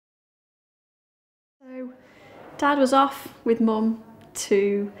So Dad was off with Mum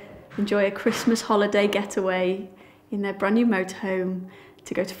to enjoy a Christmas holiday getaway in their brand new motorhome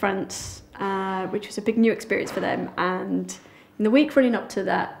to go to France, which was a big new experience for them. And in the week running up to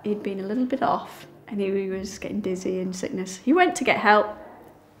that, he'd been a little bit off and he was getting dizzy and sickness. He went to get help,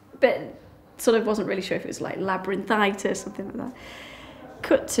 but sort of wasn't really sure if it was like labyrinthitis, something like that.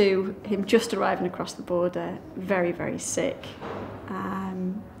 Cut to him just arriving across the border, very, very sick.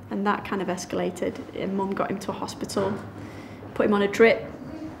 And that kind of escalated. And Mum got him to a hospital, put him on a drip,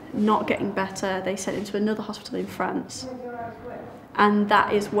 not getting better. They sent him to another hospital in France. And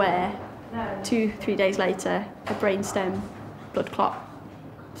that is where, 2-3 days later, a brainstem blood clot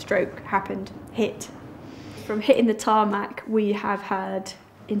stroke happened, hit. From hitting the tarmac, we have had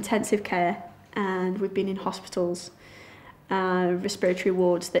intensive care and we've been in hospitals, respiratory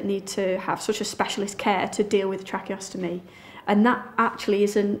wards that need to have such a specialist care to deal with tracheostomy. And that actually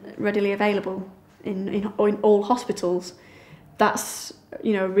isn't readily available in all hospitals. That's,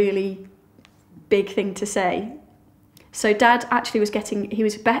 you know, a really big thing to say. So Dad actually was he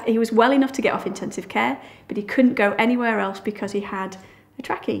was well enough to get off intensive care, but he couldn't go anywhere else because he had a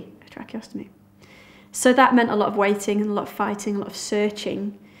tracheostomy. So that meant a lot of waiting and a lot of fighting, a lot of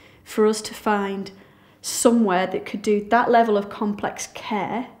searching for us to find somewhere that could do that level of complex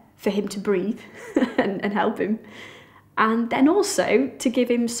care for him to breathe and help him. And then also to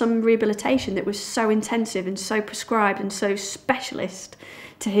give him some rehabilitation that was so intensive and so prescribed and so specialist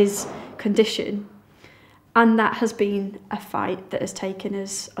to his condition. And that has been a fight that has taken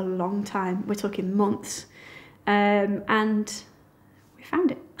us a long time. We're talking months. And we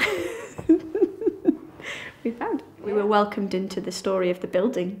found it. We found it. We were welcomed into the story of the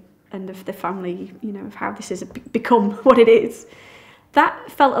building and of the family, you know, of how this has become what it is. That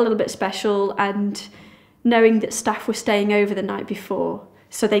felt a little bit special, and knowing that staff were staying over the night before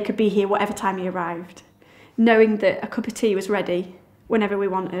so they could be here whatever time he arrived, knowing that a cup of tea was ready whenever we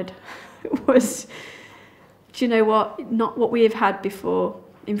wanted, was, do you know what, not what we have had before.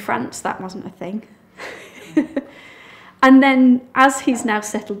 In France, that wasn't a thing. And then as he's now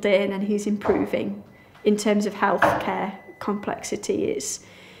settled in and he's improving in terms of healthcare complexity,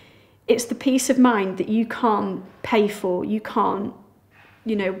 it's the peace of mind that you can't pay for, you can't,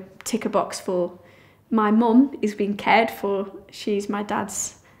 you know, tick a box for. My mum is being cared for. She's my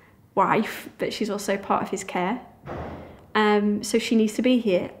dad's wife, but she's also part of his care. So she needs to be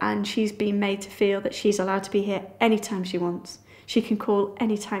here, and she's been made to feel that she's allowed to be here anytime she wants. She can call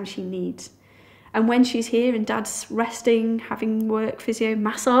anytime she needs. And when she's here and Dad's resting, having work, physio,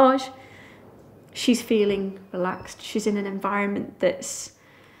 massage, she's feeling relaxed. She's in an environment that's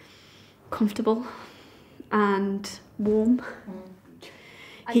comfortable and warm.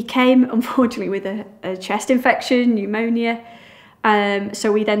 He came, unfortunately, with a chest infection, pneumonia.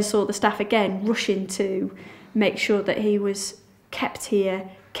 So we then saw the staff again rushing to make sure that he was kept here,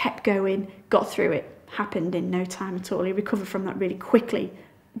 kept going, got through it. Happened in no time at all. He recovered from that really quickly.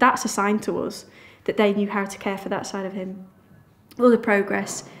 That's a sign to us that they knew how to care for that side of him. Other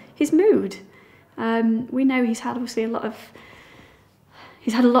progress, his mood. We know he's had obviously a lot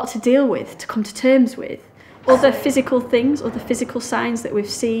to deal with, to come to terms with. Other physical things, other physical signs that we've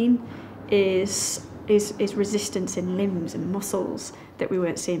seen is resistance in limbs and muscles that we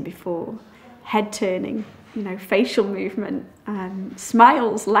weren't seeing before. Head turning, you know, facial movement,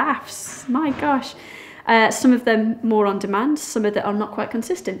 smiles, laughs, my gosh. Some of them more on demand, some of them are not quite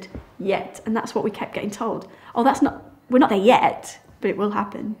consistent yet. And that's what we kept getting told. Oh, we're not there yet, but it will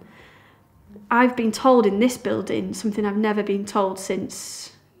happen. I've been told in this building something I've never been told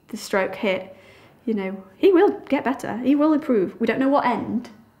since the stroke hit. You know, he will get better, he will improve. We don't know what end,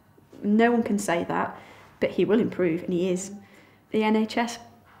 no one can say that, but he will improve, and he is. The NHS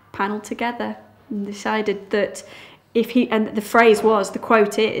panelled together and decided that and the phrase was, the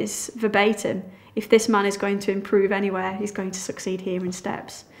quote is, verbatim, if this man is going to improve anywhere, he's going to succeed here in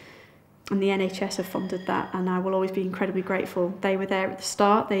Steps. And the NHS have funded that, and I will always be incredibly grateful. They were there at the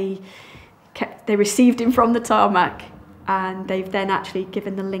start, they received him from the tarmac, and they've then actually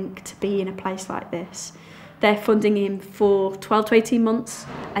given the link to be in a place like this. They're funding him for 12 to 18 months,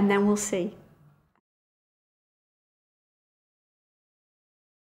 and then we'll see.